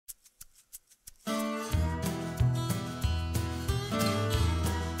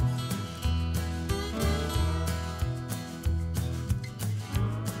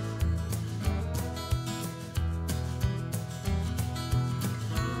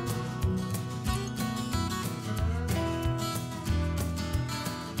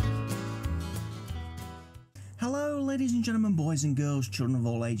ladies and gentlemen, boys and girls, children of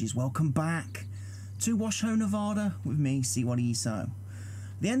all ages, welcome back to Washoe Nevada with me, cwattyeso.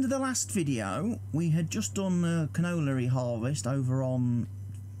 The end of the last video, we had just done a canola harvest over on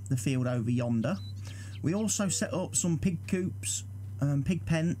the field over yonder. We also set up some pig coops, chicken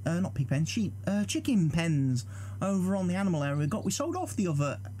pens over on the animal area. We sold off the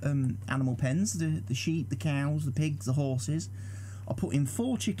other animal pens, the sheep, the cows, the pigs, the horses. I put in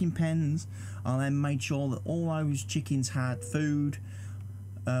 4 chicken pens and then made sure that all those chickens had food.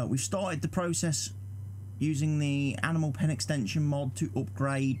 We started the process using the animal pen extension mod to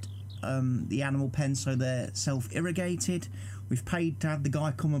upgrade the animal pen so they're self-irrigated. We've paid to have the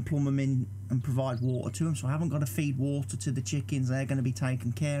guy come and plumb them in and provide water to them, so I haven't got to feed water to the chickens. They're going to be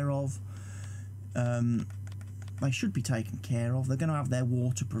taken care of. They should be taken care of. They're going to have their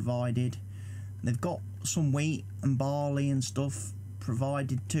water provided. They've got some wheat and barley and stuff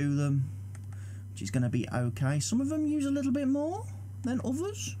provided to them, which is going to be okay. Some of them use a little bit more than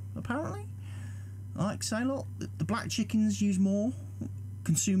others, apparently. Like say, look, the black chickens use more,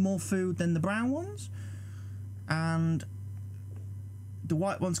 consume more food than the brown ones, and the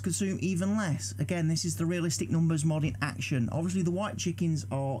white ones consume even less. Again, this is the Realisitic Numbers mod in action. Obviously, the white chickens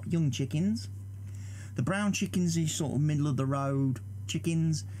are young chickens. The brown chickens are sort of middle of the road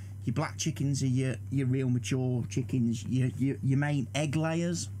chickens. Your black chickens are your real mature chickens, your main egg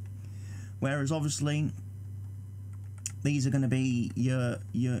layers. Whereas obviously these are going to be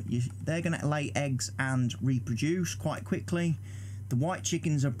they're going to lay eggs and reproduce quite quickly. The white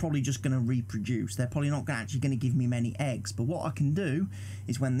chickens are probably just going to reproduce. They're probably not actually going to give me many eggs. But what I can do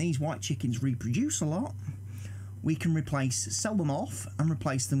is when these white chickens reproduce a lot, we can sell them off and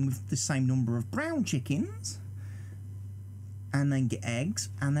replace them with the same number of brown chickens, and then get eggs.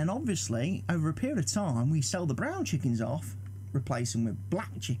 And then obviously over a period of time we sell the brown chickens off, replace them with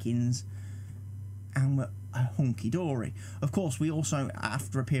black chickens, and we're hunky-dory. Of course, we also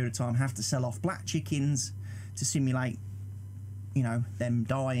after a period of time have to sell off black chickens to simulate, you know, them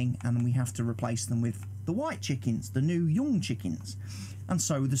dying, and then we have to replace them with the white chickens, the new young chickens, and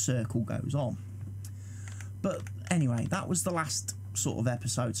so the circle goes on. But anyway, that was the last sort of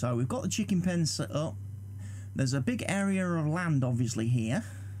episode. So we've got the chicken pens set up. There's a big area of land obviously here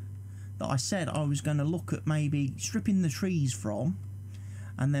that I said I was going to look at maybe stripping the trees from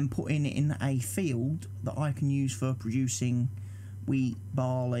and then putting it in a field that I can use for producing wheat,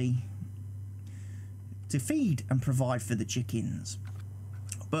 barley, to feed and provide for the chickens.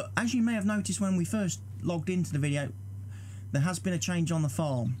 But as you may have noticed when we first logged into the video, there has been a change on the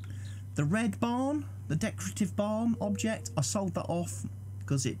farm. The red barn, the decorative barn object, I sold that off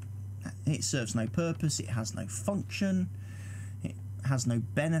because it serves no purpose, it has no function, it has no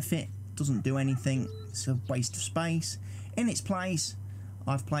benefit, doesn't do anything, it's a waste of space. In its place,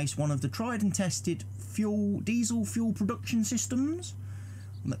 I've placed one of the tried and tested diesel fuel production systems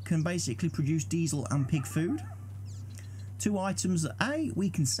that can basically produce diesel and pig food. 2 items that we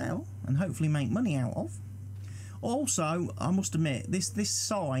can sell and hopefully make money out of. Also, I must admit, this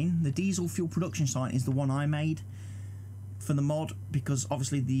sign, the diesel fuel production sign, is the one I made for the mod, because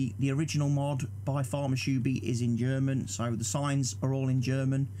obviously the original mod by Farmer Shuby is in German, so the signs are all in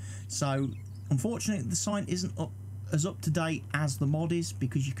German. So unfortunately the sign isn't as up to date as the mod is,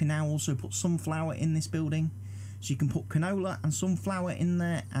 because you can now also put sunflower in this building. So you can put canola and sunflower in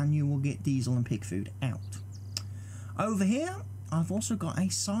there and you will get diesel and pig food out. Over here I've also got a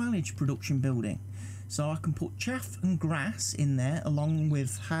silage production building, so I can put chaff and grass in there along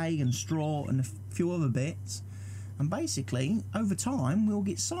with hay and straw and a few other bits. And basically, over time, we'll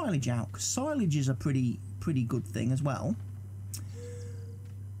get silage out, because silage is a pretty good thing as well.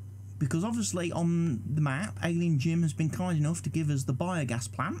 Because obviously on the map, ALiEN JiM has been kind enough to give us the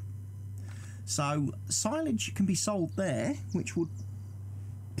biogas plant. So silage can be sold there, which would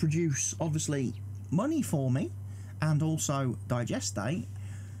produce, obviously, money for me, and also digestate.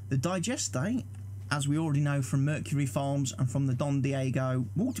 The digestate, as we already know from Mercury Farms and from the Don Diego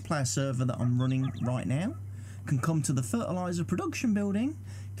multiplayer server that I'm running right now, can come to the fertilizer production building,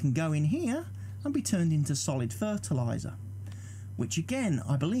 can go in here and be turned into solid fertilizer, which again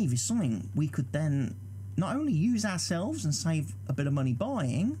I believe is something we could then not only use ourselves and save a bit of money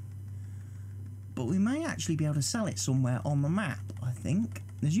buying, but we may actually be able to sell it somewhere on the map. I think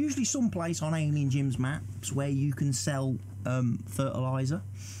there's usually some place on ALiEN JiM's maps where you can sell fertilizer,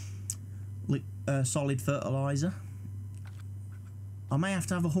 solid fertilizer. I may have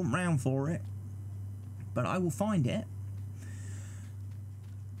to have a hunt round for it, but I will find it.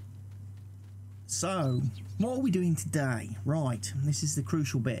 So, what are we doing today? Right, this is the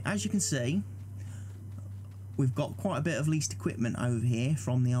crucial bit. As you can see, we've got quite a bit of leased equipment over here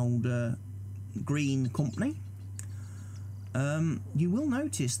from the old green company. You will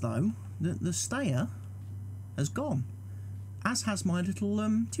notice though that the stayer has gone, as has my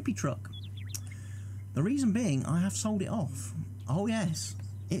little tippy truck. The reason being, I have sold it off. Oh yes,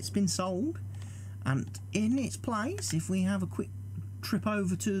 it's been sold, and in its place, if we have a quick trip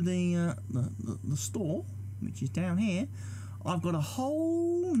over to the store, which is down here, I've got a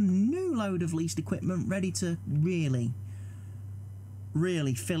whole new load of leased equipment ready to really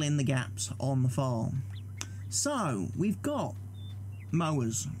fill in the gaps on the farm. So we've got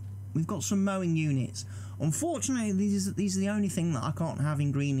mowers, we've got some mowing units. Unfortunately, these are the only thing that I can't have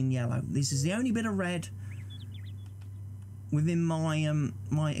in green and yellow. This is the only bit of red within my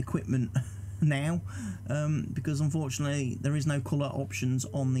my equipment now, because unfortunately there is no colour options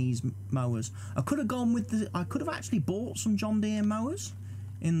on these mowers. I could have gone with I could have actually bought some John Deere mowers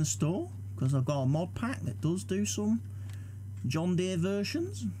in the store, because I've got a mod pack that does do some John Deere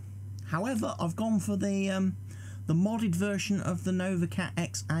versions. However, I've gone for the modded version of the NovaCat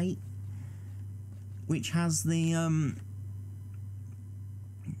X8, which has the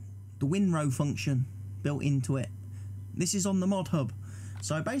windrow function built into it. This is on the mod hub,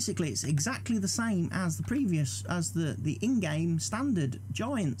 so basically it's exactly the same as the previous, as the in-game standard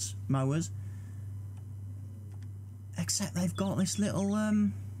Giants mowers, except they've got this little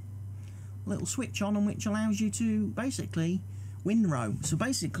little switch on them which allows you to basically windrow. So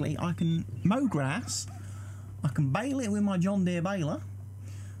basically I can mow grass, I can bale it with my John Deere baler,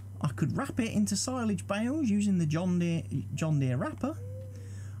 I could wrap it into silage bales using the John Deere wrapper.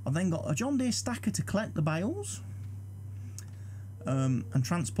 I've then got a John Deere stacker to collect the bales and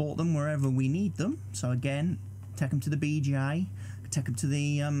transport them wherever we need them. So again, take them to the BGA, take them to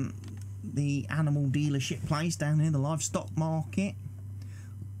the animal dealership place down here, the livestock market,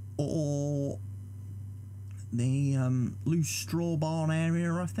 or the loose straw barn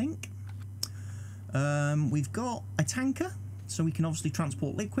area, I think. We've got a tanker, so we can obviously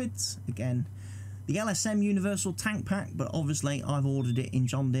transport liquids. Again, the LSM Universal Tank Pack, but obviously I've ordered it in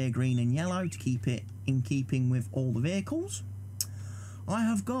John Deere green and yellow to keep it in keeping with all the vehicles. I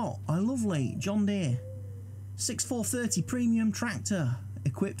have got a lovely John Deere 6430 premium tractor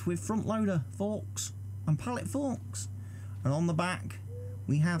equipped with front loader forks and pallet forks, and on the back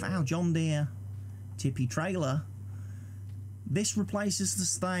we have our John Deere tippy trailer. This replaces the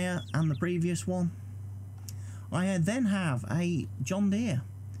stayer and the previous one. I then have a John Deere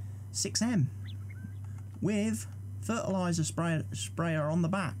 6M with fertilizer sprayer on the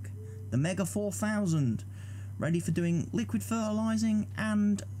back, the Mega 4000, ready for doing liquid fertilizing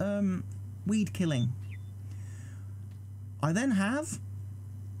and weed killing. I then have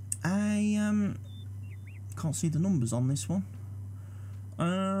a can't see the numbers on this one.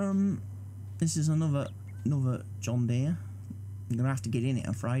 This is another John Deere. I'm gonna have to get in it,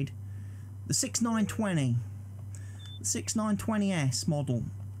 I'm afraid. The 6920, the 6920S model,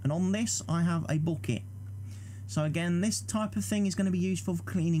 and on this I have a bucket. So again, this type of thing is going to be useful for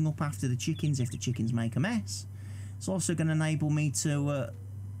cleaning up after the chickens if the chickens make a mess. It's also going to enable me to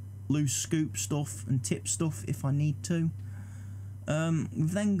loose scoop stuff and tip stuff if I need to.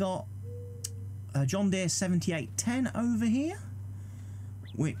 We've then got a John Deere 7810 over here,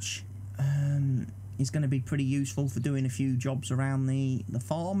 which is going to be pretty useful for doing a few jobs around the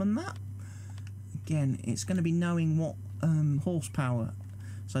farm and that. Again, it's going to be knowing what horsepower.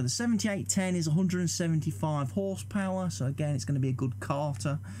 So the 7810 is 175 horsepower, so again it's going to be a good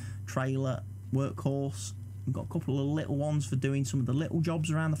carter, trailer, workhorse. We've got a couple of little ones for doing some of the little jobs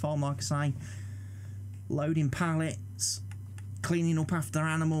around the farm, like I say, loading pallets, cleaning up after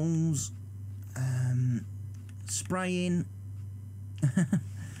animals, spraying,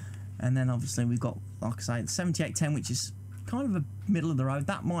 and then obviously we've got, like I say, the 7810, which is kind of a middle of the road.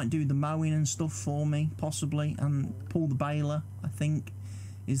 That might do the mowing and stuff for me, possibly, and pull the baler, I think,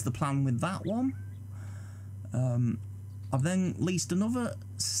 is the plan with that one. I've then leased another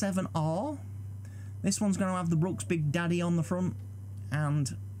 7R. This one's going to have the Brooks Big Daddy on the front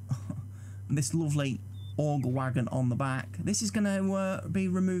and this lovely auger wagon on the back. This is going to be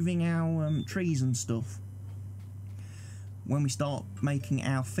removing our trees and stuff when we start making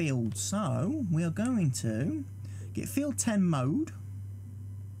our field. So we are going to get field 10 mowed.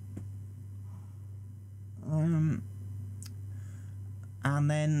 And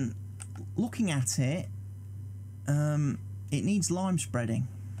then looking at it, it needs lime spreading,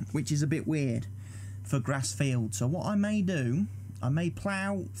 which is a bit weird for grass field. So what I may do, I may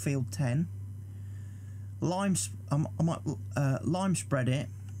plough field 10, I might lime spread it,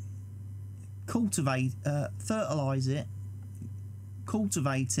 cultivate, fertilise it,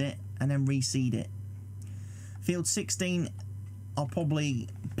 cultivate it, and then reseed it. Field 16, I'll probably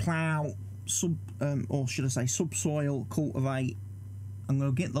plough or should I say subsoil cultivate. I'm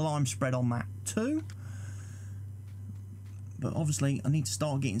going to get the lime spread on that too. But obviously I need to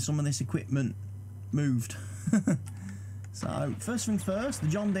start getting some of this equipment moved. So first thing first, the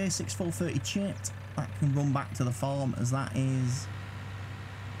John Deere 6430 chipped. That can run back to the farm, as that is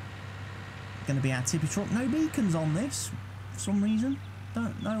going to be our tippy truck. No beacons on this for some reason.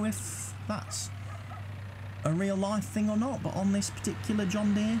 Don't know if that's a real life thing or not, but on this particular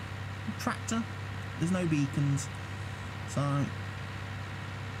John Deere tractor there's no beacons, so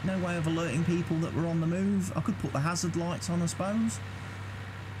no way of alerting people that we're on the move. I could put the hazard lights on, I suppose.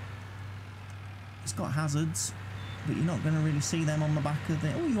 It's got hazards, but you're not going to really see them on the back of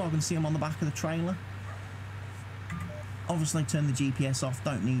the... Oh, you are going to see them on the back of the trailer. Obviously turn the GPS off,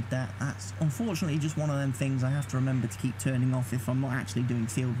 don't need that. That's unfortunately just one of them things I have to remember to keep turning off if I'm not actually doing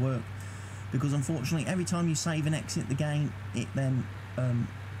field work, because unfortunately every time you save and exit the game it then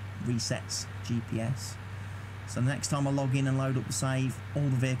resets GPS. So the next time I log in and load up the save, all the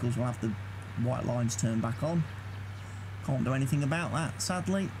vehicles will have the white lines turned back on. Can't do anything about that,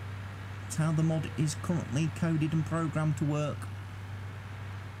 sadly. It's how the mod is currently coded and programmed to work.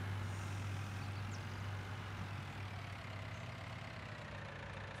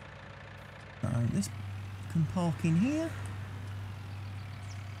 So this can park in here.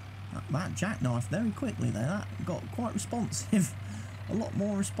 That jackknife very quickly there. That got quite responsive. A lot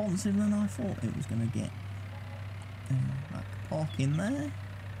more responsive than I thought it was going to get. That can park in there.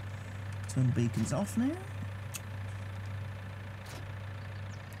 Turn the beacons off now.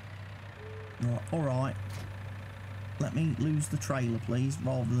 Right, alright. Let me lose the trailer, please,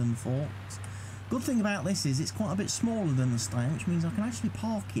 rather than the forks. Good thing about this is it's quite a bit smaller than the stand, which means I can actually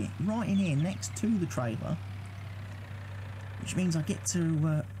park it right in here next to the trailer, which means I get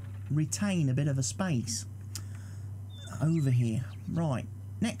to retain a bit of a space over here. Right,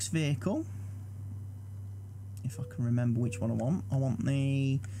 next vehicle, if I can remember which one I want. I want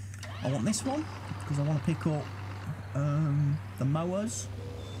this one, because I want to pick up the mowers.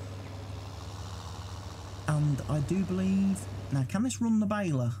 And I do believe... Now, can this run the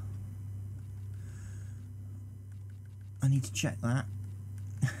baler? I need to check that.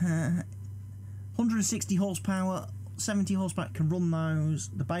 160 horsepower, 70 horsepower, can run those.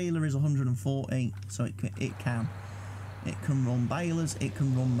 The baler is 140, so it can. It can run balers, it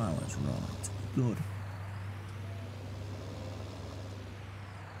can run mowers. Right, good.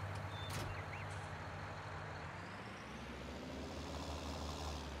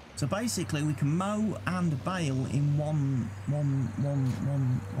 So basically we can mow and bale in one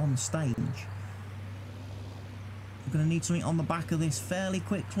stage. I'm going to need something on the back of this fairly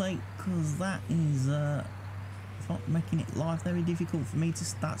quickly, because that is it's not making it life very difficult for me to...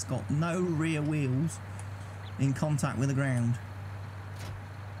 That's got no rear wheels in contact with the ground.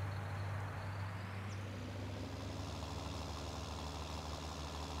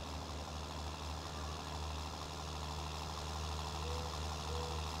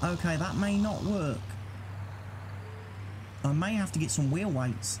 Okay, that may not work. I may have to get some wheel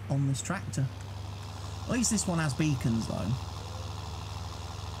weights on this tractor. At least this one has beacons though.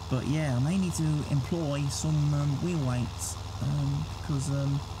 But yeah, I may need to employ some wheel weights because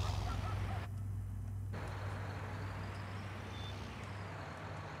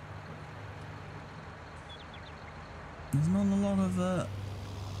there's not a lot of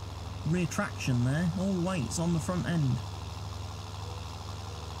rear traction there. All weights on the front end.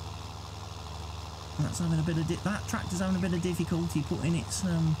 That's having a bit of that tractor's having a bit of difficulty putting its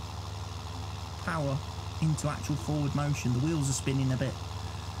power into actual forward motion. The wheels are spinning a bit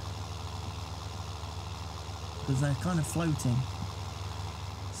because they're kind of floating.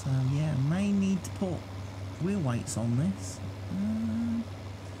 So yeah, may need to put wheel weights on this.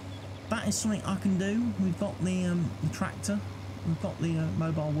 That is something I can do. We've got the tractor, we've got the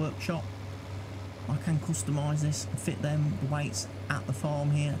mobile workshop. I can customise this and fit them, the weights, at the farm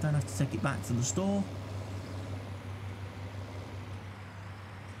here. I don't have to take it back to the store.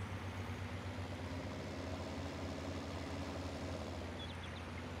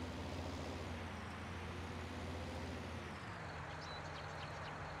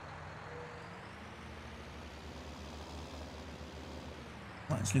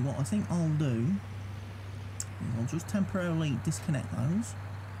 Actually, what I think I'll do is I'll just temporarily disconnect those.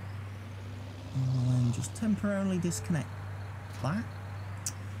 And then just temporarily disconnect that.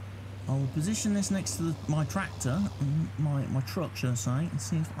 I'll position this next to my tractor, my truck, should I say, and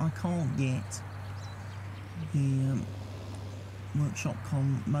see if I can't get the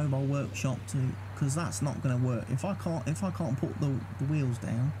mobile workshop to, because that's not going to work. If I can't put the wheels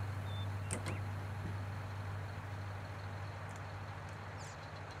down.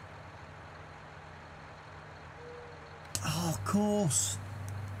 course.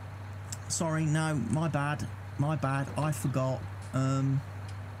 Sorry, no, my bad. My bad, I forgot.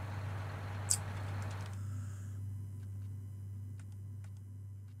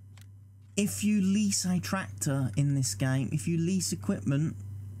 If you lease a tractor in this game, if you lease equipment,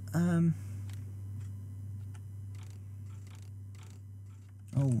 oh,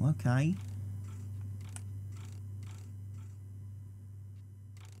 okay.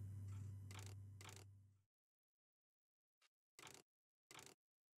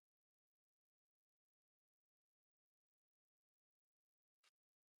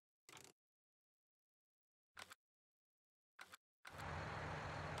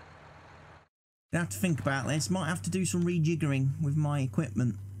 I have to think about this. Might have to do some rejiggering with my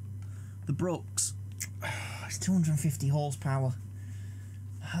equipment. The Brooks, it's 250 horsepower.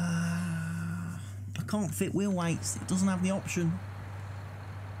 I can't fit wheel weights. It doesn't have the option.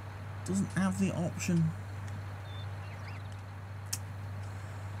 Doesn't have the option.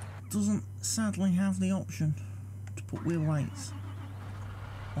 Doesn't sadly have the option to put wheel weights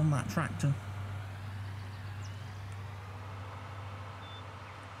on that tractor.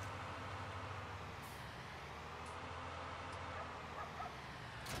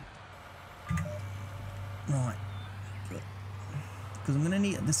 Right, because I'm going to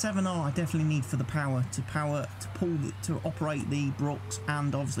need the 7R. I definitely need for the power to operate the Brooks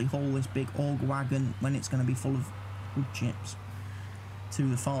and obviously haul this big auger wagon when it's going to be full of wood chips to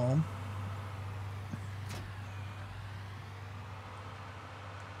the farm.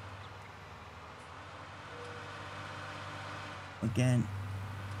 Again,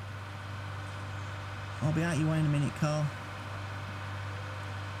 I'll be out your way in a minute, car.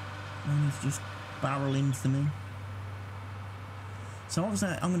 I need to just barrel into me. So obviously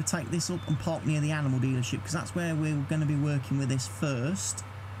I'm going to take this up and park near the animal dealership because that's where we're going to be working with this first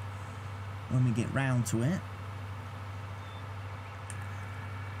when we get round to it.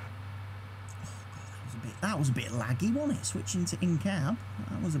 Oh God, that was a bit laggy, wasn't it? Switching to in-cab.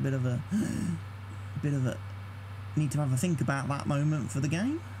 That was a bit of a need to have a think about that moment for the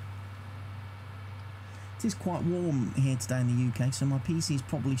game. It is quite warm here today in the UK, so my PC is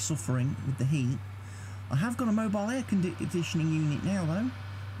probably suffering with the heat. I have got a mobile air conditioning unit now, though,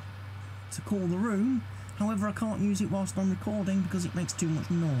 to cool the room. However, I can't use it whilst I'm recording because it makes too much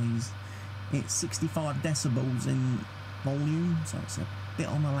noise. It's 65 decibels in volume, so it's a bit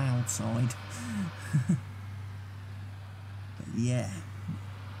on the loud side. But yeah,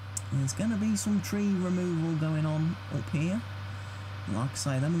 there's going to be some tree removal going on up here. Like I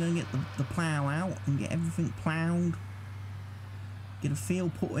say, then we're going to get the plough out and get everything ploughed, get a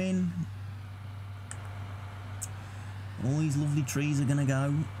field put in. All these lovely trees are going to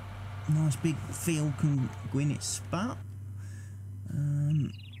go. Nice big field can go in its spot.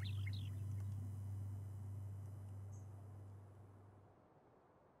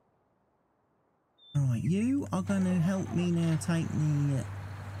 Right, you are going to help me now take the...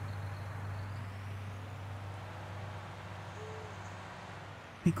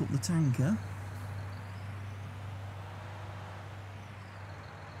 pick up the tanker.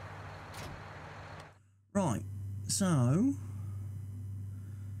 Right, so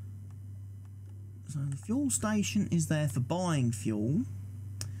the fuel station is there for buying fuel.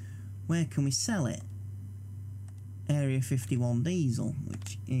 Where can we sell it? Area 51 diesel,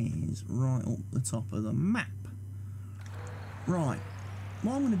 which is right up the top of the map. Right,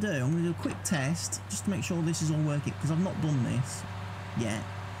 what I'm going to do, I'm going to do a quick test just to make sure this is all working because I've not done this yet.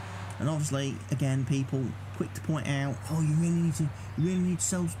 And obviously, again, people quick to point out, oh, you really need to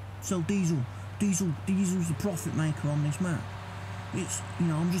sell diesel. Diesel's the profit maker on this map. It's, you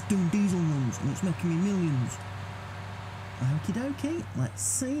know, I'm just doing diesel runs and it's making me millions. Okie dokie, let's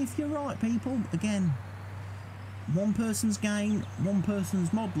see if you're right, people. Again, one person's game, one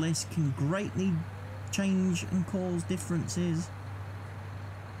person's mod list can greatly change and cause differences.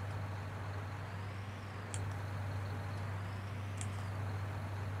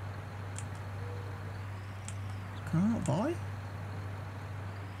 Can I not buy?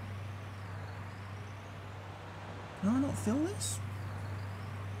 Can I not fill this?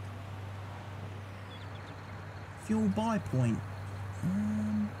 Fuel buy point.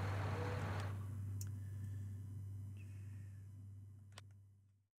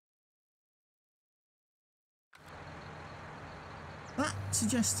 That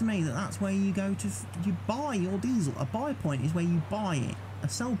suggests to me that that's where you go to, you buy your diesel. A buy point is where you buy it. A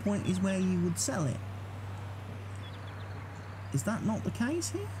sell point is where you would sell it. Is that not the case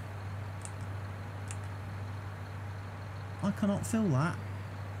here? I cannot fill that.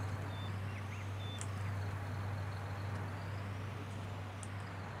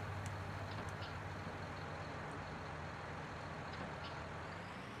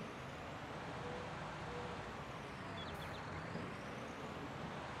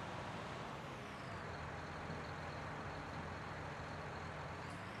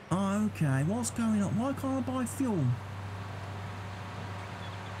 Okay, what's going on? Why can't I buy fuel?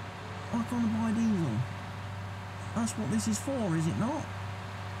 Why can't I buy diesel? That's what this is for, is it not?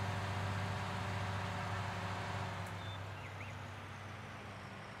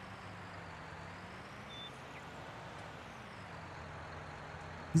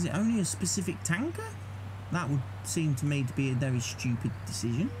 Is it only a specific tanker? That would seem to me to be a very stupid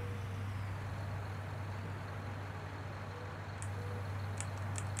decision.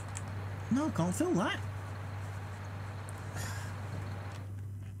 No, I can't fill that.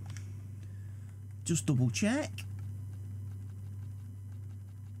 Just double check.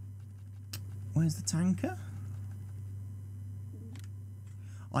 Where's the tanker?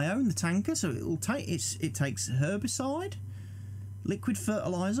 I own the tanker, so it will take it takes herbicide, liquid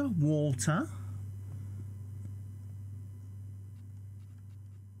fertilizer, water.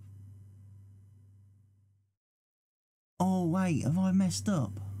 Oh wait, have I messed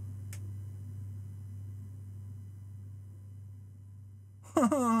up?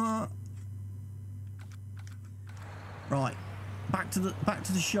 Right, back to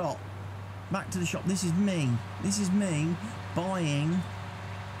the shop. Back to the shop. This is me. This is me buying,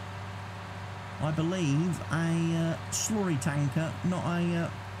 I believe, a slurry tanker, not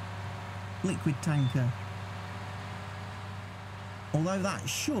a liquid tanker. Although that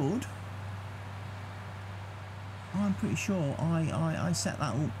should, I'm pretty sure I set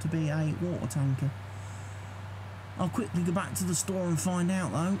that up to be a water tanker. I'll quickly go back to the store and find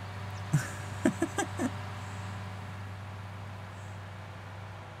out though.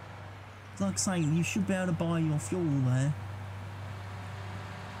 Like I say, you should be able to buy your fuel there.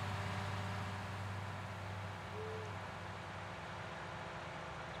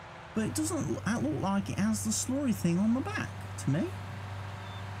 But it doesn't look like it has the slurry thing on the back to me.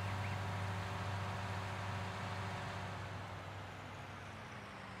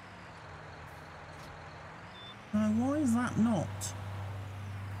 Now, why is that not?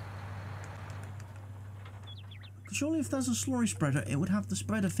 Surely if there's a slurry spreader, it would have the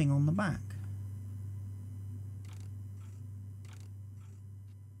spreader thing on the back.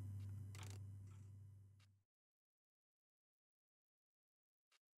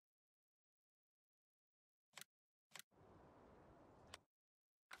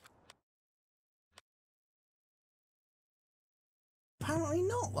 Apparently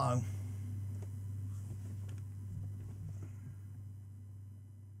not, though.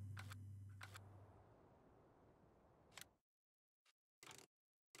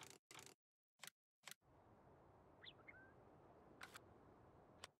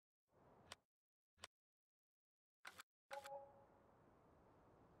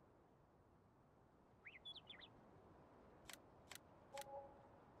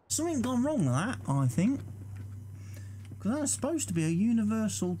 Something gone wrong with that, I think. Because that's supposed to be a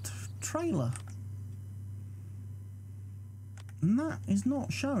universal trailer. And that is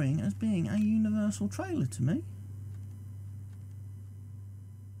not showing as being a universal trailer to me.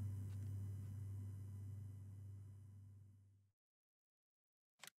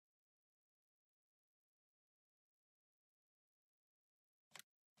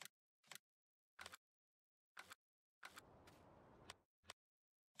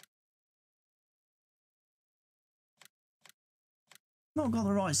 Not got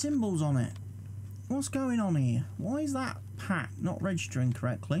the right symbols on it. What's going on here? Why is that pack not registering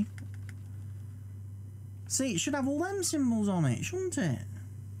correctly? See, it should have all them symbols on it, shouldn't it?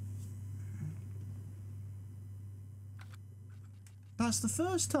 That's the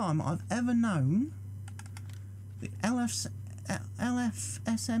first time I've ever known the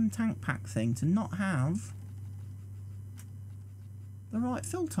LFSM tank pack thing to not have the right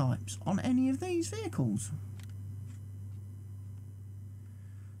fill types on any of these vehicles.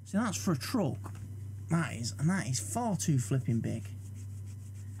 See, that's for a truck. That is far too flipping big.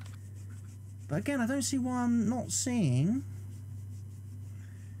 But again, I don't see why I'm not seeing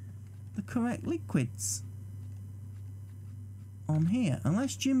the correct liquids on here.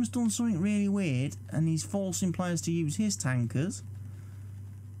 Unless Jim's done something really weird and he's forcing players to use his tankers.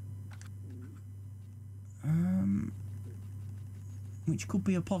 Which could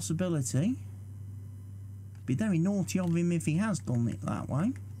be a possibility. Be very naughty of him if he has done it that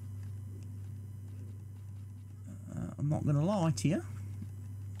way. I'm not going to lie to you.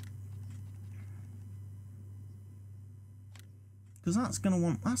 Because that's going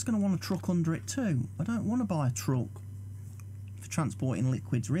to want a truck under it too. I don't want to buy a truck for transporting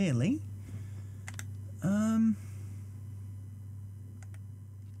liquids, really.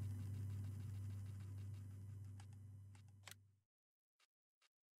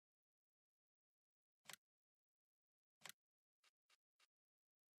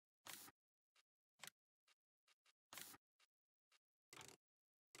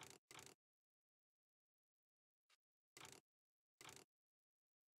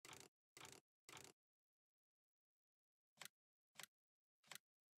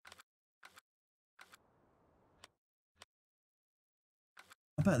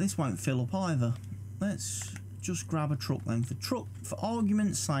 I bet this won't fill up either. Let's just grab a truck then. For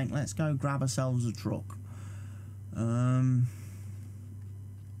argument's sake, let's go grab ourselves a truck. We'll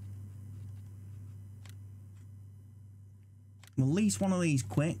lease one of these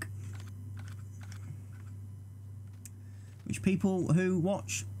quick. Which people who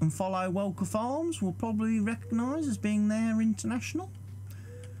watch and follow Welker Farms will probably recognise as being their international.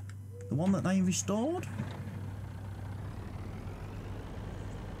 The one that they restored.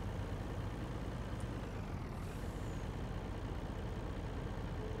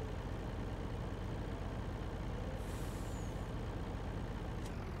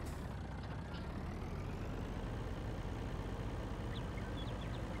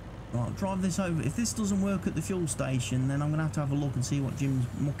 Right, drive this over. If this doesn't work at the fuel station, then I'm going to have a look and see what Jim's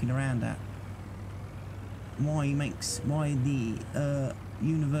mucking around at. Why the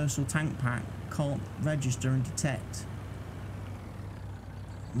universal tank pack can't register and detect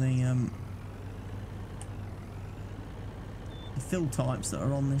the fill types that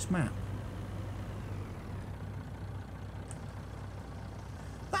are on this map.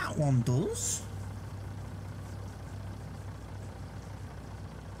 That one does.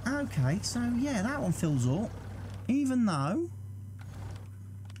 Okay, so yeah, that one fills up, even though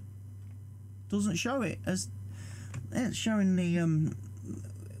doesn't show it as it's showing the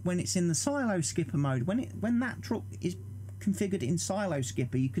when it's in the silo skipper mode. When that truck is configured in silo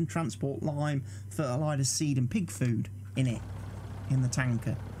skipper, you can transport lime, fertilizer, seed, and pig food in it in the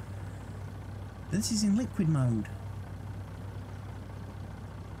tanker. This is in liquid mode.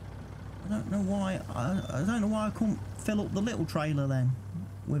 I don't know why. I don't know why I couldn't fill up the little trailer then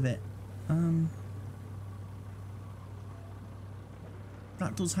with it.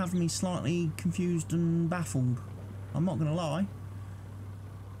 That does have me slightly confused and baffled. I'm not gonna lie.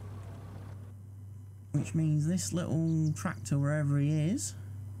 Which means this little tractor, wherever he is,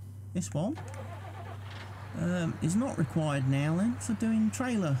 this one, is not required now then for doing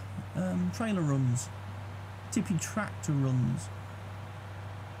trailer runs, tippy tractor runs.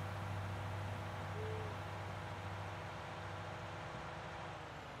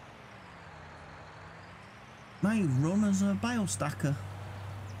 May run as a bale stacker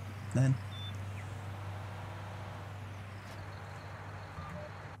then.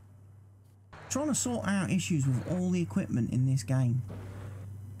 Trying to sort out issues with all the equipment in this game.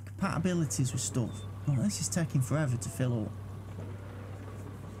 Compatibilities with stuff. Oh, this is taking forever to fill up.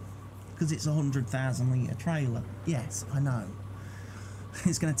 Because it's a 100,000 litre trailer. Yes, I know.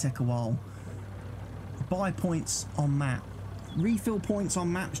 It's going to take a while. Buy points on map. Refill points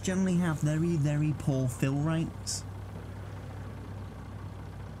on maps generally have very, very poor fill rates.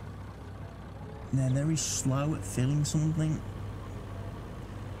 They're very slow at filling something.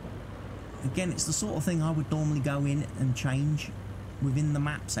 Again, it's the sort of thing I would normally go in and change within the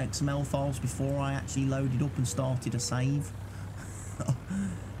map's XML files before I actually loaded up and started a save.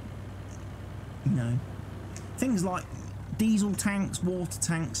 You know, things like diesel tanks, water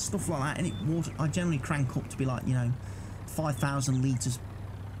tanks, stuff like that. And I generally crank up to be like, you know, 5,000 litres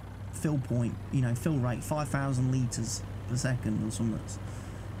fill point, you know, fill rate, 5,000 litres per second or something,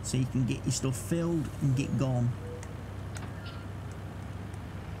 so you can get your stuff filled and get gone.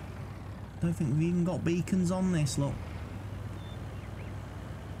 Don't think we've even got beacons on this, look.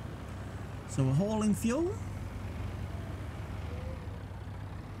 So we're hauling fuel.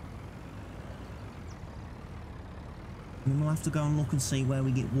 And then we'll have to go and look and see where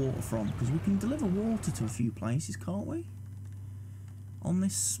we get water from, because we can deliver water to a few places, can't we? On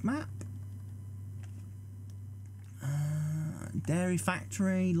this map. Dairy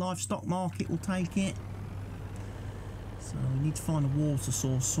factory, livestock market will take it. So we need to find a water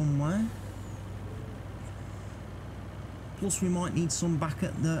source somewhere. Plus we might need some back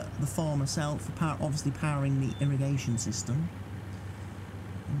at the farm itself for obviously powering the irrigation system.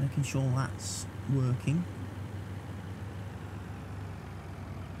 And making sure that's working.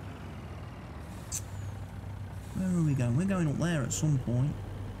 Where are we going? We're going up there at some point.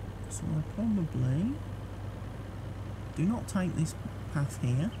 So I probably do not take this path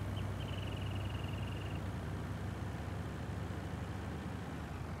here.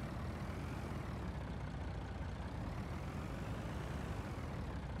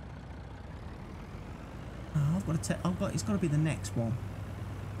 Oh, it's got to be the next one.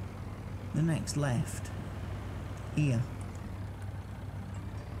 The next left. Here.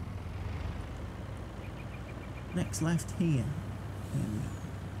 Next left here. There we go.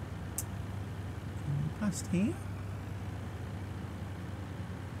 Past here.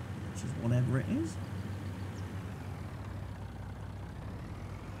 Which is whatever it is.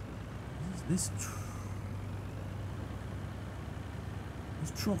 Is this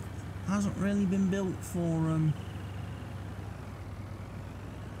This truck hasn't really been built for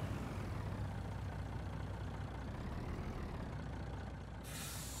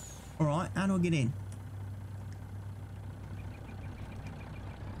Alright, how do I get in?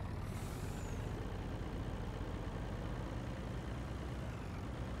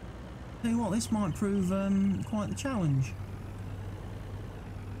 Tell you what, this might prove quite the challenge.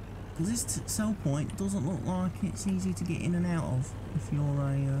 Because this sell point doesn't look like it's easy to get in and out of if you're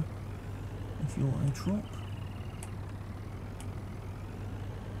a truck.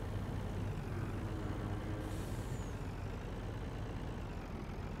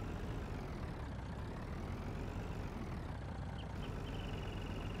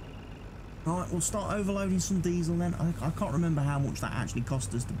 Right, we'll start overloading some diesel then. I can't remember how much that actually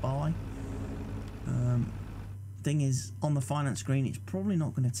cost us to buy. Thing is, on the finance screen, it's probably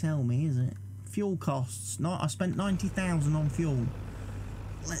not going to tell me, is it? Fuel costs. No, I spent 90,000 on fuel.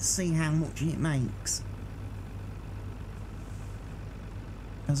 Let's see how much it makes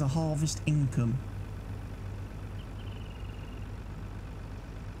as a harvest income.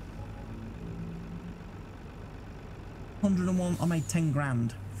 $101. I made 10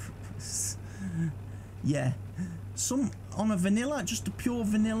 grand. Yeah. Some on a vanilla, just a pure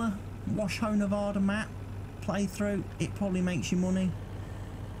vanilla Washoe Nevada Map playthrough, it probably makes you money.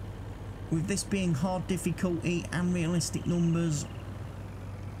 With this being hard difficulty and realistic numbers,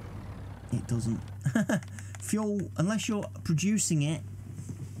 it doesn't. Fuel, unless you're producing it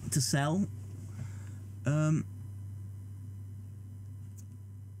to sell,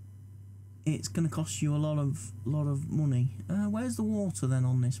 it's going to cost you a lot of money. Where's the water then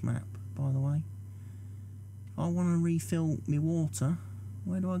on this map, by the way? If I want to refill my water,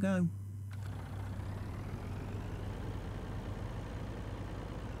 where do I go?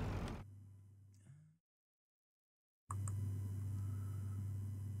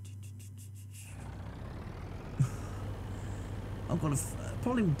 I've got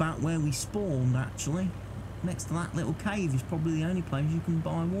probably about where we spawned, actually. Next to that little cave is probably the only place you can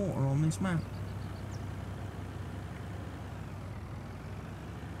buy water on this map.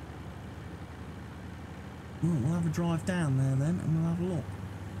 Well, we'll have a drive down there then, and we'll have a look.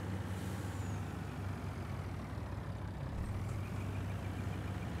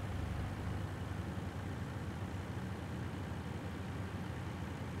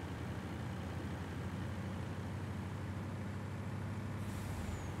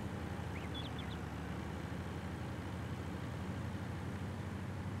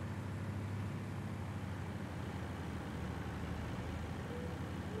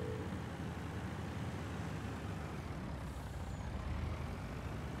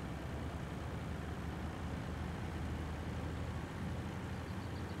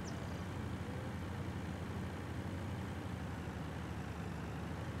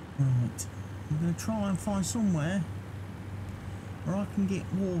 Right, I'm going to try and find somewhere where I can get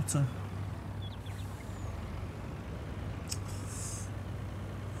water.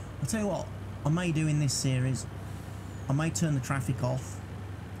 I'll tell you what I may do in this series. I may turn the traffic off.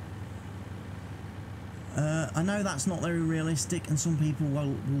 I know that's not very realistic and some people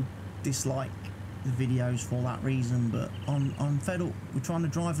will dislike the videos for that reason, but I'm fed up with trying to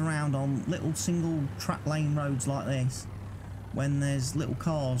drive around on little single track lane roads like this when there's little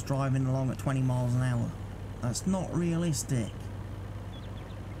cars driving along at 20 miles an hour. That's not realistic.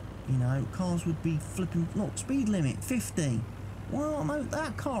 You know, cars would be flipping... Look, speed limit, 50. Well, no,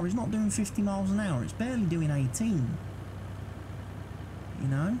 that car is not doing 50 miles an hour. It's barely doing 18. You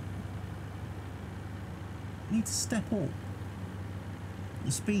know? You need to step up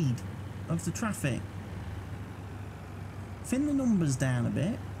the speed of the traffic. Thin the numbers down a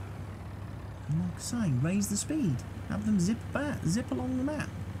bit. And like I say, raise the speed. Have them zip along the map.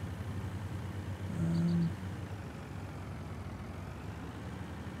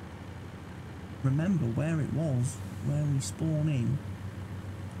 Remember where it was, where we spawn in,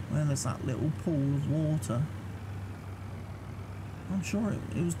 where there's that little pool of water. I'm sure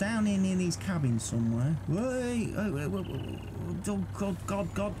it was down here near these cabins somewhere. Wait, oh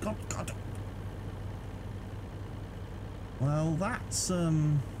God. Well, that's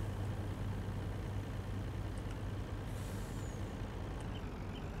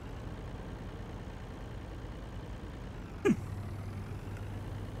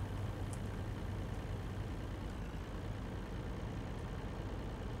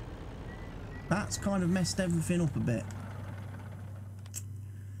that's kind of messed everything up a bit.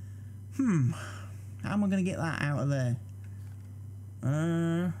 How am I going to get that out of there?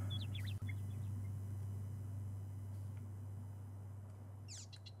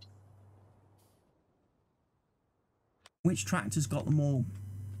 Which tractor's got the more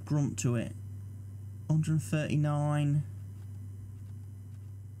grunt to it? 139.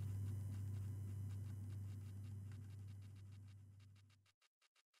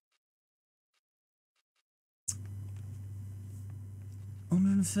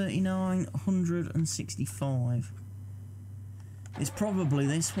 $139, 165. It's probably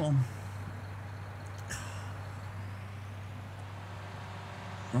this one.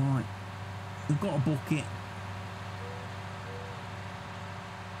 Right, we've got a bucket.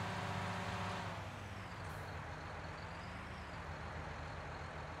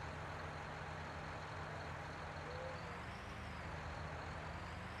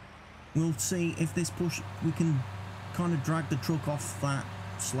 We'll see if this push, we can kind of drag the truck off that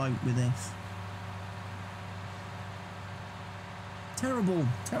slope with this. Terrible,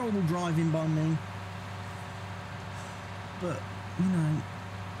 terrible driving by me. But, you know,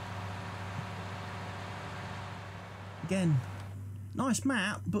 again, nice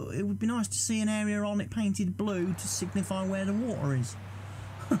map, but it would be nice to see an area on it painted blue to signify where the water is.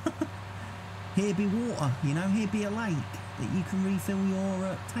 Here be water, you know, here be a lake that you can refill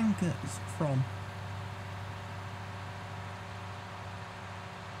your tankers from.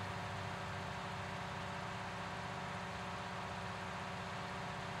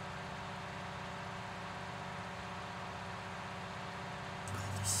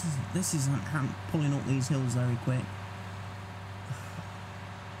 This isn't pulling up these hills very quick.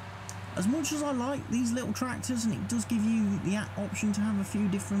 As much as I like these little tractors, and it does give you the option to have a few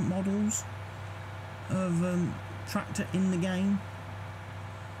different models of tractor in the game,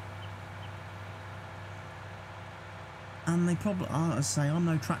 and they probably, I say, I'm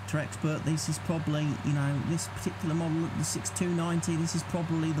no tractor expert. This is probably, you know, this particular model, the 6290, this is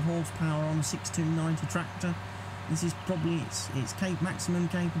probably the horsepower on a 6290 tractor. This is probably its maximum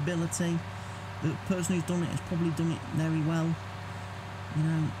capability. The person who's done it has probably done it very well. You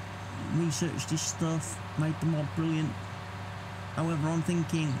know, researched his stuff, made the mod brilliant. However, I'm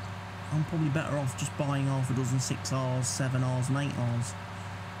thinking I'm probably better off just buying half a dozen 6Rs, 7Rs and 8Rs.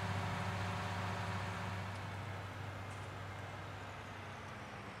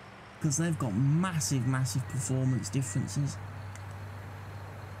 Because they've got massive, massive performance differences.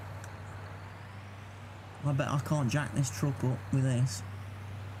 I bet I can't jack this truck up with this.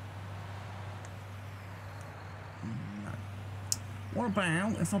 No. What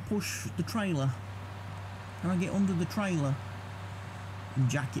about if I push the trailer? Can I get under the trailer and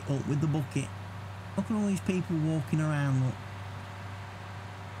jack it up with the bucket? Look at all these people walking around, look.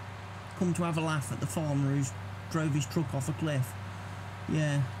 Come to have a laugh at the farmer who's drove his truck off a cliff.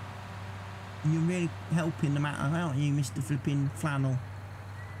 Yeah. And you're really helping the matter, aren't you, Mr. Flipping Flannel?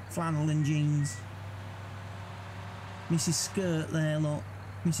 Flannel and jeans. Mrs. Skirt there, look.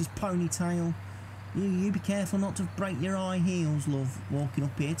 Mrs. Ponytail. You be careful not to break your high heels, love, walking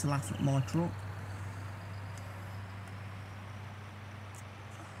up here to laugh at my truck.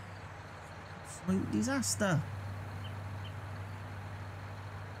 Absolute disaster.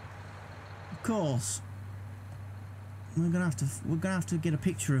 Of course, we're gonna have to get a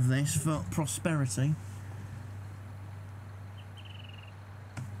picture of this for prosperity.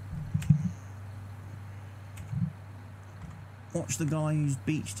 Watch the guy who's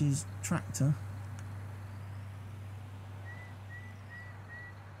beached his tractor.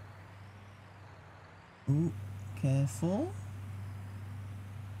 Ooh, careful.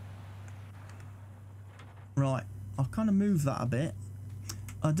 Right, I'll kind of move that a bit.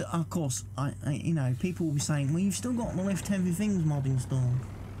 Of course, you know, people will be saying, well, you've still got the lift heavy things mod installed.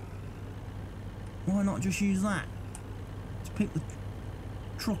 Why not just use that to pick the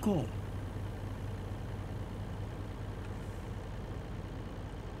truck up?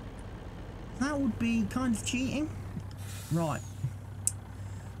 That would be kind of cheating. Right.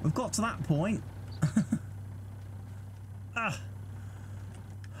 We've got to that point.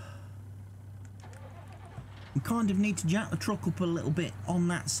 We kind of need to jack the truck up a little bit on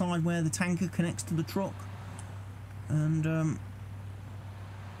that side where the tanker connects to the truck. And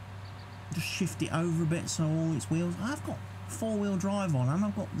just shift it over a bit so all its wheels... I've got 4-wheel drive on and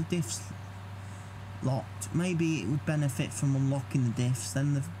I've got the diffs locked. Maybe it would benefit from unlocking the diffs,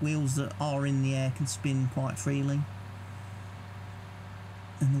 then the wheels that are in the air can spin quite freely,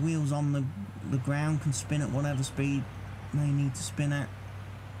 and the wheels on the ground can spin at whatever speed they need to spin at.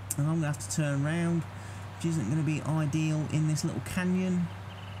 And I'm going to have to turn around, which isn't going to be ideal in this little canyon,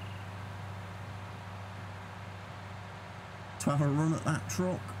 to have a run at that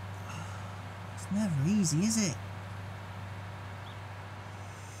truck. It's never easy, is it?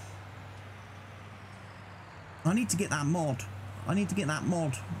 I need to get that mod. I need to get that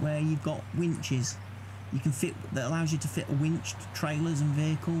mod where you've got winches You can fit, that allows you to fit a winch to trailers and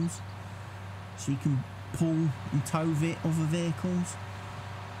vehicles, so you can pull and tow other vehicles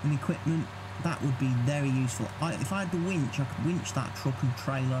and equipment. That would be very useful. If I had the winch, I could winch that truck and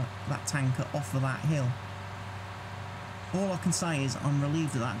trailer, that tanker, off of that hill. All I can say is I'm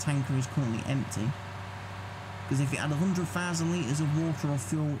relieved that that tanker is currently empty, because if it had 100,000 litres of water or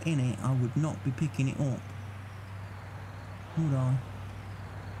fuel in it, I would not be picking it up. Would I?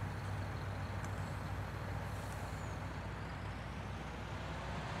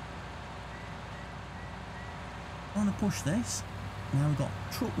 I'm going to push this. Now we've got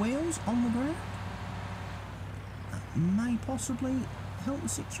truck wheels on the ground. That may possibly help the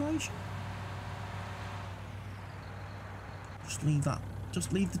situation. Just leave that.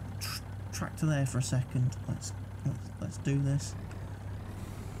 Just leave the tractor there for a second. Let's do this.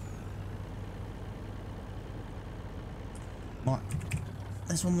 Right.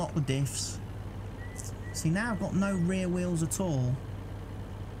 Let's unlock the diffs. See, now I've got no rear wheels at all.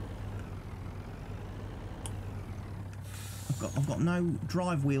 I've got no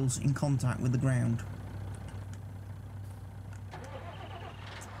drive wheels in contact with the ground.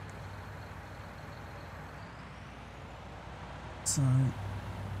 So,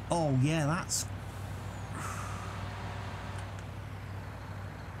 oh yeah, that's...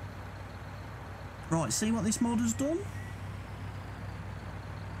 Right, see what this mod has done?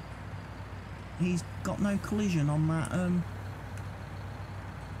 He's got no collision on that,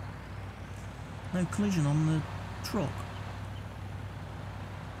 no collision on the truck.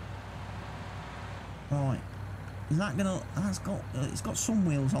 Right, is that gonna? It's got some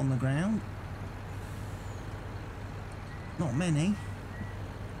wheels on the ground. Not many.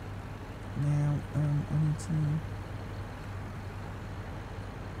 Now, I need to.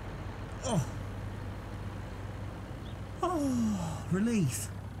 Oh, relief.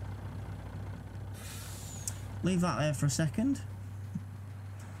 Leave that there for a second.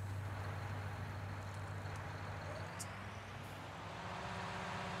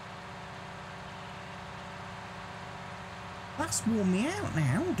 That's worn me out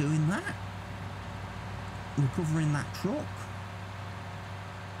now, doing that. Recovering that truck.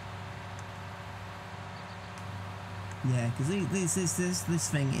 Yeah, because this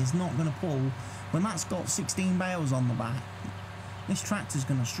thing is not going to pull. When that's got 16 bales on the back, this tractor's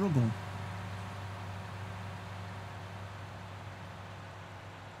going to struggle.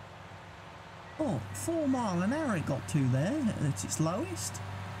 Oh, 4 miles an hour it got to there at its lowest.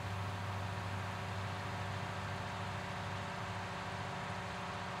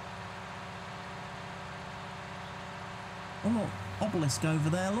 Oh look, obelisk over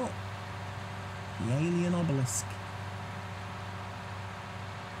there, look. The ALiEN obelisk.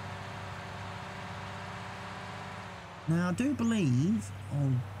 Now I do believe,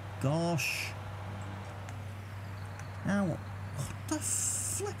 oh gosh. Now what the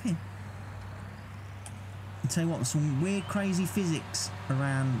flipping? I'll tell you what, there's some weird crazy physics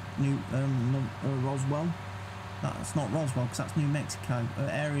around Roswell. That's not Roswell because that's New Mexico.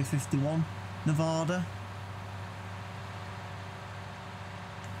 Area 51, Nevada.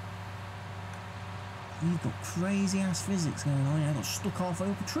 You've got crazy ass physics going on. I got stuck halfway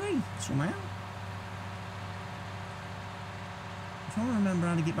up a tree somehow. I'm trying to remember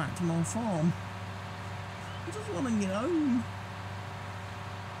how to get back to my farm. I just want to get home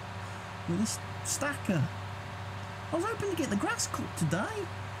with this stacker. I was hoping to get the grass cut today.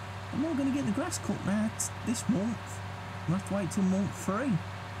 I'm not going to get the grass cut now this month. I'll have to wait till month 3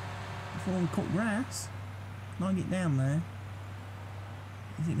 before I cut grass. Can I get down there?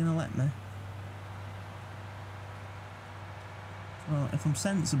 Is it going to let me? Well, if I'm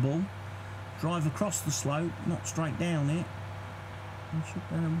sensible, drive across the slope, not straight down it, I should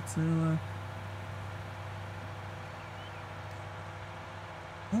be able to...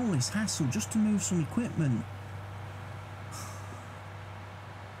 all this hassle just to move some equipment.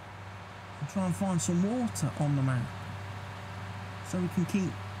 And try and find some water on the map, so we can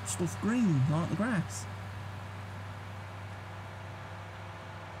keep stuff green, like the grass.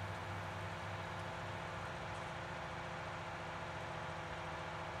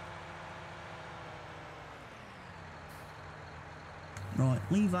 Right,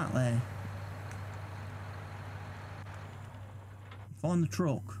 leave that there. Find the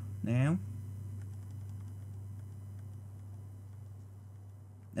truck now.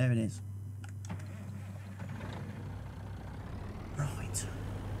 There it is. Right.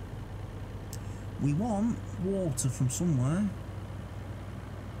 We want water from somewhere.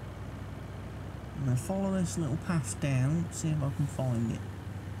 I'm going to follow this little path down, see if I can find it.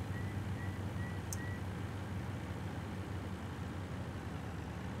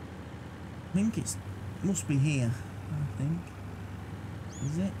 I think it's Must be here, I think.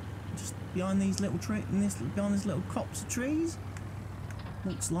 Is it? Just behind these little behind these little copse of trees?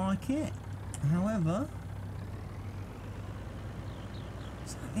 Looks like it. However,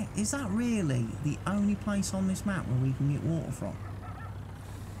 is that really the only place on this map where we can get water from?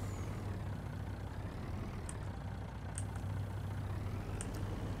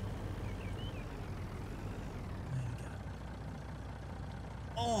 There we go.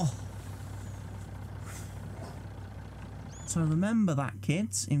 Oh! So remember that,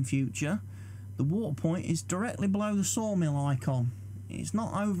 kids, in future. The water point is directly below the sawmill icon. It's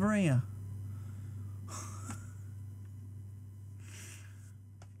not over here.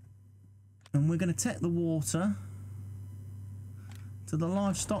 And we're going to take the water to the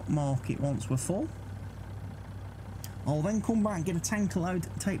livestock market once we're full. I'll then come back and get a tanker load to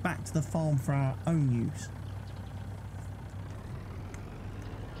take back to the farm for our own use.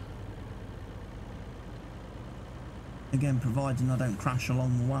 Again, providing I don't crash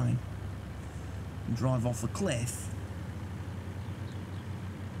along the way and drive off a cliff.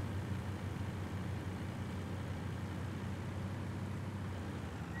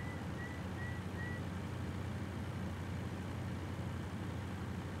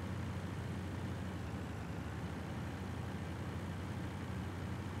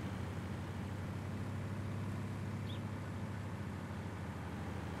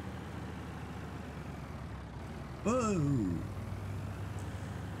 Whoa!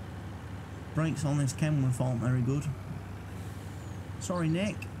 Brakes on this Kenworth aren't very good. Sorry,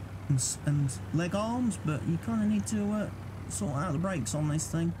 Nick and leg arms, but you kind of need to sort out the brakes on this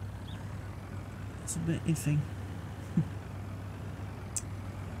thing. It's a bit iffy.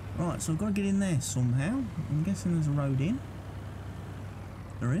 Right, so I've got to get in there somehow. I'm guessing there's a road in.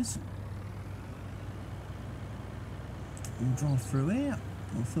 There is. We'll drive through here.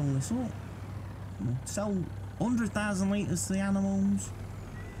 We'll fill this up. We'll sell 100,000 litres to the animals.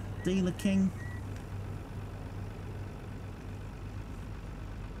 Dealer King.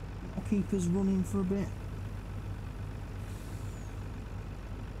 I'll keep us running for a bit.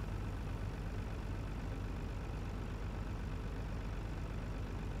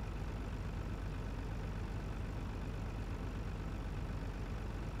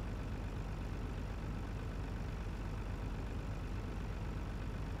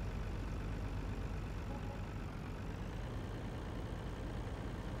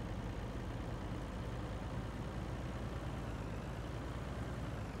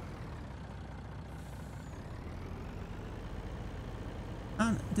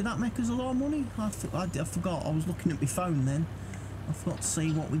 And did that make us a lot of money? I forgot. I was looking at my phone then. I forgot to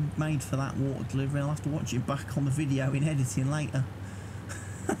see what we made for that water delivery. I'll have to watch it back on the video in editing later.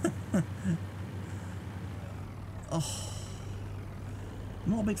 Oh,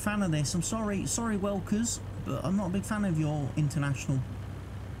 I'm not a big fan of this. I'm sorry, Welkers, but I'm not a big fan of your international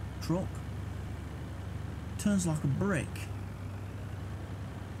truck. Turns like a brick.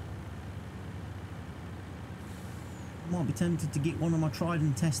 Might be tempted to get one of my tried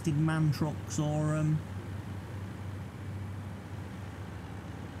and tested MAN trucks or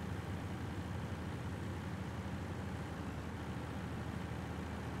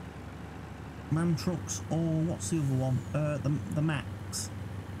MAN trucks, or what's the other one? The Max.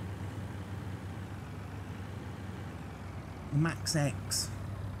 The Max X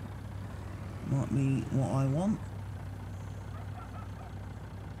might be what I want.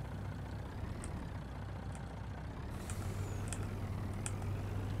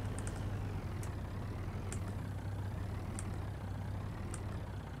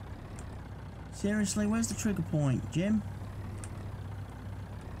 Seriously, where's the trigger point, Jim?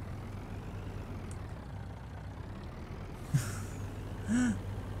 Oh,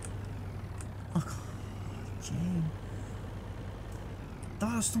 God, Jim.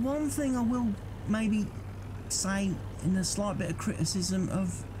 That's the one thing I will maybe say in a slight bit of criticism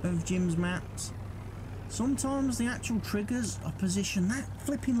of Jim's maps. Sometimes the actual triggers are positioned that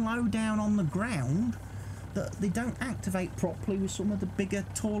flipping low down on the ground that they don't activate properly with some of the bigger,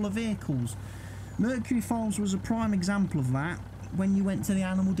 taller vehicles. Mercury Falls was a prime example of that. When you went to the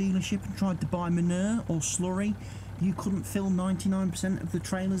animal dealership and tried to buy manure or slurry, you couldn't fill 99% of the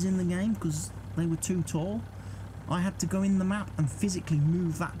trailers in the game because they were too tall. I had to go in the map and physically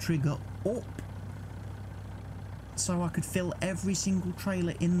move that trigger up so I could fill every single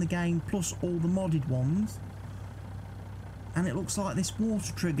trailer in the game plus all the modded ones. And it looks like this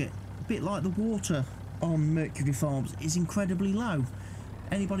water trigger, a bit like the water on Mercury Farms, is incredibly low.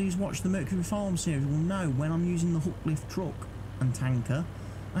 Anybody who's watched the Mercury Farm series will know when I'm using the hook lift truck and tanker,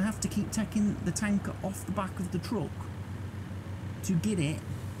 I have to keep taking the tanker off the back of the truck to get it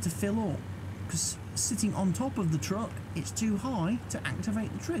to fill up, because sitting on top of the truck, it's too high to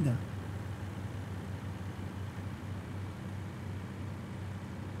activate the trigger.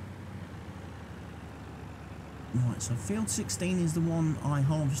 Right, so field 16 is the one I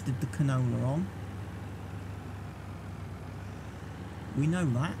harvested the canola on. We know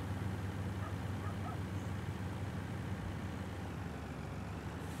that.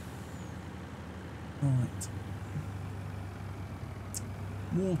 Right.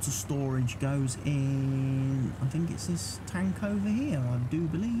 Water storage goes in, I think it's this tank over here, I do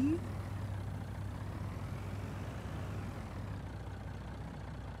believe.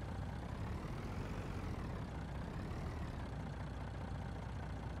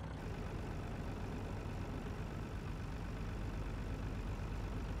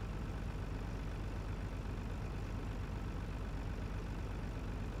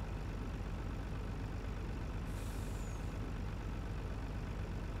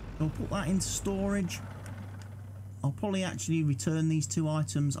 I'll put that into storage. I'll probably actually return these two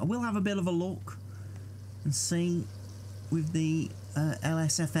items. I will have a bit of a look and see with the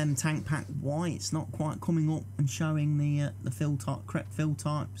LSFM tank pack why it's not quite coming up and showing the fill type, correct fill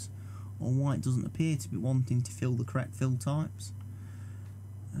types, or why it doesn't appear to be wanting to fill the correct fill types.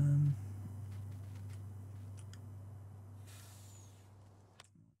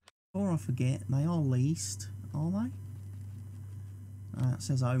 Before I forget, they are leased, are they? It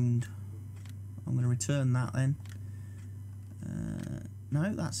says owned. I'm going to return that then.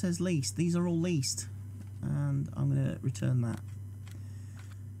 No, that says leased. These are all leased, and I'm going to return that.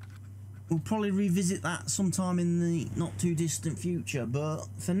 We'll probably revisit that sometime in the not too distant future, but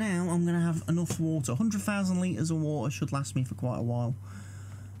for now I'm going to have enough water. 100,000 litres of water should last me for quite a while.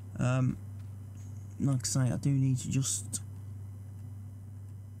 Like I say, I do need to just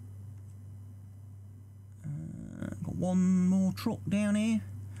got one more truck down here,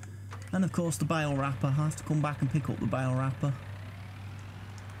 and of course the bale wrapper. I have to come back and pick up the bale wrapper,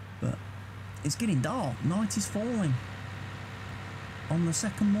 but it's getting dark. Night is falling on the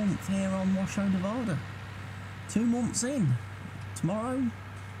second month here on Washoe, Nevada. 2 months in. Tomorrow,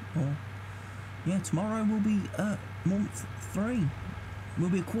 or yeah, tomorrow will be month 3. We'll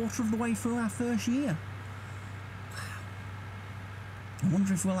be a quarter of the way through our first year. I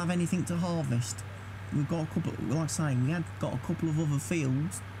wonder if we'll have anything to harvest. We've got a couple, like I say, we had got a couple of other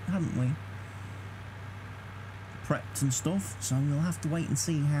fields, hadn't we? Prepped and stuff, so we'll have to wait and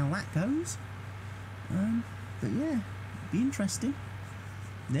see how that goes. But yeah, it'll be interesting.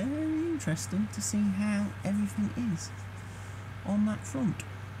 Very interesting to see how everything is on that front.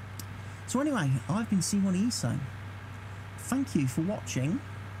 So anyway, I've been cwattyeso. Thank you for watching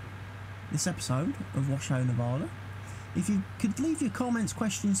this episode of Washoe, Nevada. If you could leave your comments,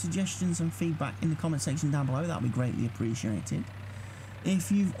 questions, suggestions and feedback in the comment section down below, that would be greatly appreciated. If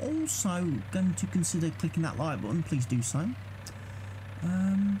you've also going to consider clicking that like button, please do so.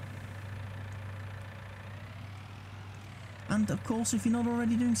 And of course, if you're not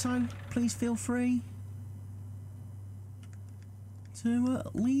already doing so, please feel free to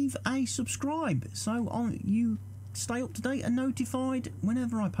leave a subscribe so you stay up to date and notified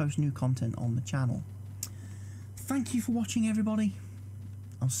whenever I post new content on the channel. Thank you for watching, everybody.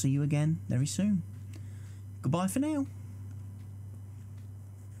 I'll see you again very soon. Goodbye for now.